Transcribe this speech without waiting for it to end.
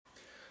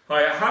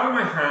Hi, I have in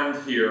my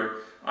hand here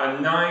a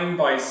 9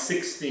 by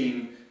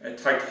 16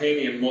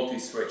 titanium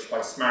multi-switch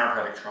by Smart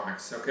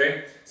Electronics,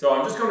 okay? So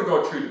I'm just going to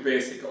go through the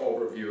basic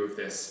overview of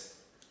this.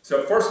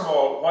 So first of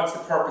all, what's the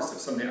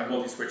purpose of a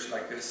multi-switch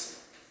like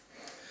this?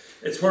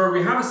 It's where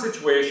we have a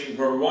situation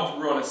where we want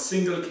to run a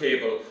single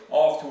cable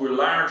off to a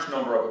large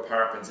number of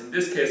apartments. In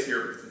this case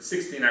here, because it's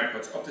 16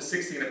 outputs, up to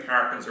 16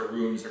 apartments or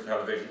rooms or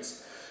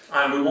televisions.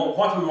 And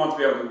what do we want to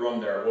be able to run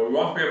there? Well, we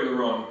want to be able to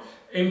run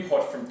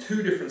input from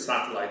two different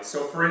satellites.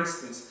 So for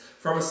instance,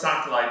 from a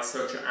satellite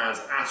such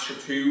as Astra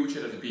 2, which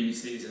are the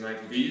BBCs and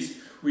ITVs,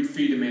 we'd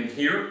feed them in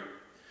here.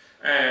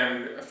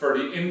 For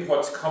the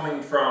inputs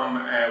coming from,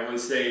 we'll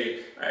say,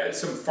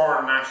 some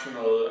foreign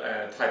national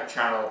type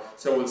channel.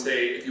 So we'll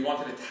say if you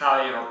wanted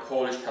Italian or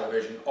Polish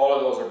television, all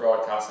of those are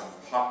broadcast off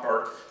of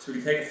Hotbird. So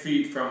we can take a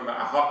feed from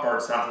a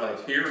Hotbird satellite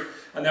here,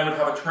 and then we'd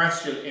have a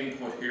terrestrial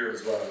input here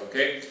as well,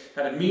 okay?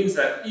 And it means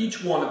that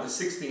each one of the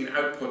 16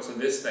 outputs on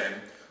this then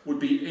would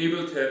be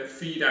able to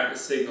feed out a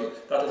signal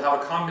that will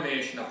have a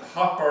combination of the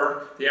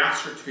Hotbird, the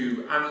Astra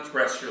 2 and the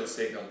terrestrial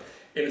signal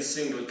in a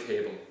single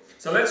cable.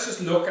 So let's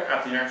just look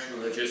at the actual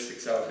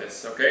logistics of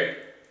this, okay?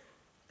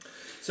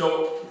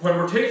 So when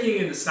we're taking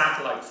in the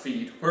satellite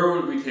feed, where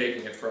will we be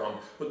taking it from?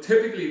 Well,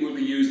 typically we'll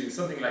be using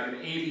something like an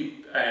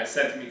 80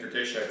 centimeter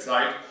dish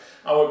outside,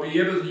 and we'll be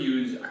able to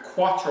use a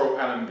quattro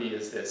LMB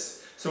as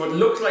this. So it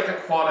looks like a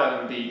quad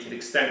LMB to the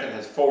extent it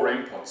has 4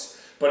 inputs.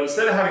 But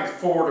instead of having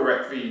 4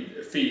 direct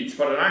feeds,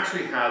 what it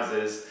actually has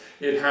is,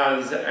 it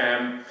has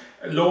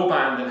low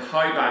band and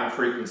high band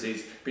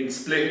frequencies being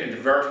split into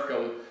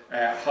vertical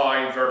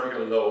high,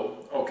 vertical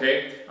low,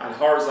 okay, and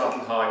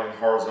horizontal high and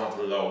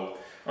horizontal low.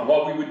 And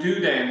what we would do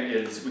then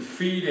is we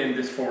feed in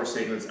these 4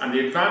 signals, and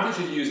the advantage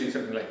of using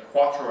something like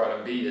quattro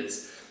LMB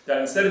is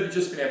that instead of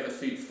just being able to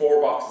feed 4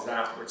 boxes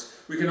afterwards,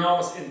 we can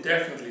almost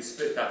indefinitely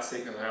split that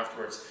signal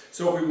afterwards.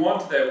 So if we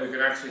wanted that, we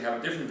could actually have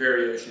a different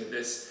variation of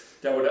this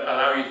that would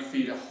allow you to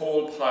feed a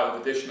whole pile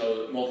of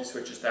additional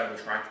multi-switches down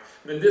the track.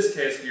 But in this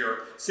case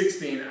here,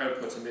 16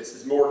 outputs on this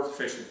is more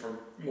sufficient for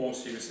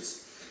most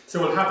uses. So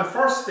we'll have the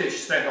first dish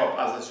set up,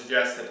 as I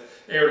suggested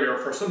earlier,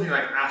 for something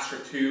like Astra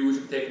 2, which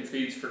will be taking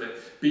feeds for the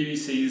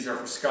BBCs or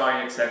for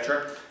Sky,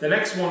 etc. The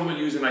next one will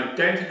use an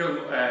identical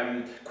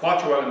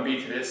quattro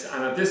LMB to this,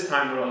 and at this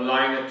time we'll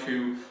align it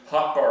to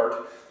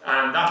Hotbird,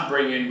 and that'll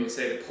bring in, we'll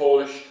say, the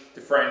Polish,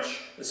 the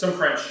French, some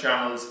French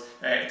channels,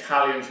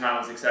 Italian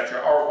channels, etc.,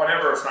 or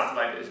whatever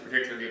satellite is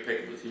particularly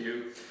applicable to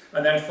you.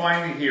 And then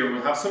finally here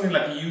we'll have something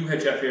like a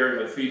UHF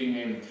aerial feeding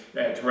in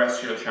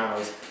terrestrial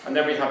channels, and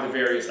then we have the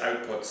various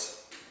outputs.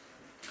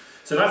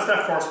 So that's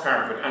that first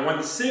part of it. And when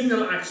the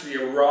signal actually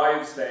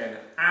arrives then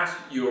at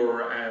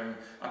your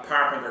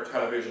apartment or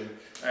television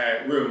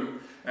room,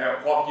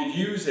 what you'd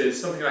use is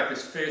something like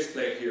this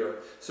faceplate here.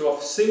 So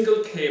a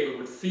single cable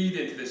would feed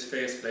into this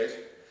faceplate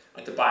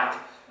at the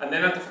back, and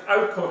then at the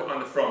output on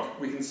the front,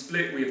 we can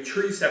split. We have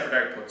 3 separate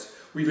outputs.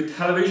 We have a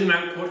television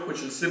output,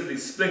 which will simply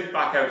split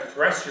back out the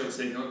terrestrial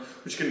signal,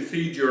 which can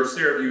feed your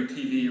SareView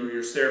TV or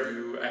your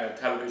SareView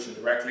television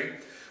directly.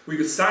 We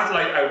have a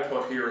satellite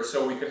output here,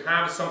 so we could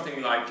have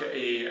something like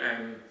a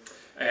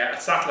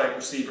satellite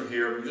receiver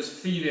here. We just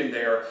feed in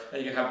there,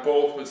 and you can have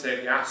both, we'll say,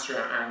 the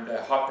Astra and the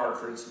Hotbird,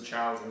 for instance,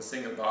 channels in a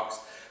single box.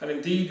 And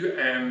indeed,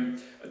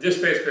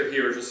 this faceplate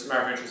here, just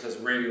Smart Ventures, has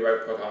radio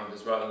output on it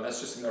as well, and that's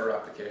just another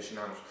application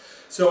on it.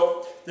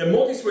 So the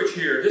multi-switch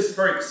here, this is a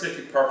very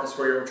specific purpose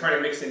where you're trying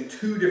to mix in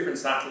 2 different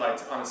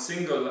satellites on a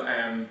single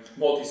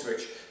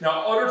multi-switch.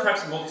 Now, other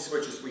types of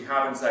multi-switches we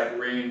have inside the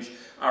range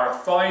are a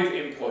 5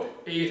 input,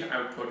 8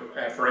 output,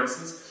 for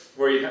instance,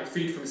 where you have to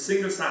feed from a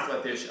single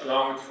satellite dish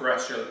along with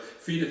terrestrial,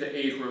 feed it to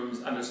 8 rooms,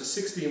 and there's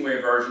a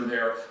 16-way version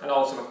there and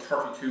also a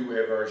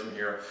 32-way version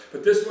here.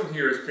 But this one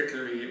here is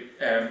particularly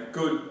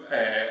good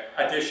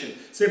addition,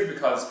 simply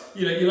because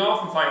you'll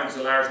often find there's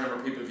a large number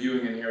of people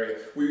viewing in the area.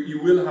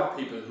 You will have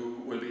people who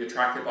will be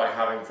attracted by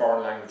having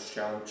foreign language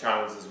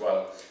channels as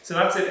well. So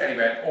that's it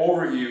anyway, an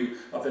overview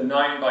of the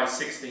 9 by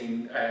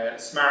 16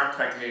 Smart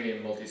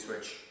Titanium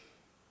multi-switch.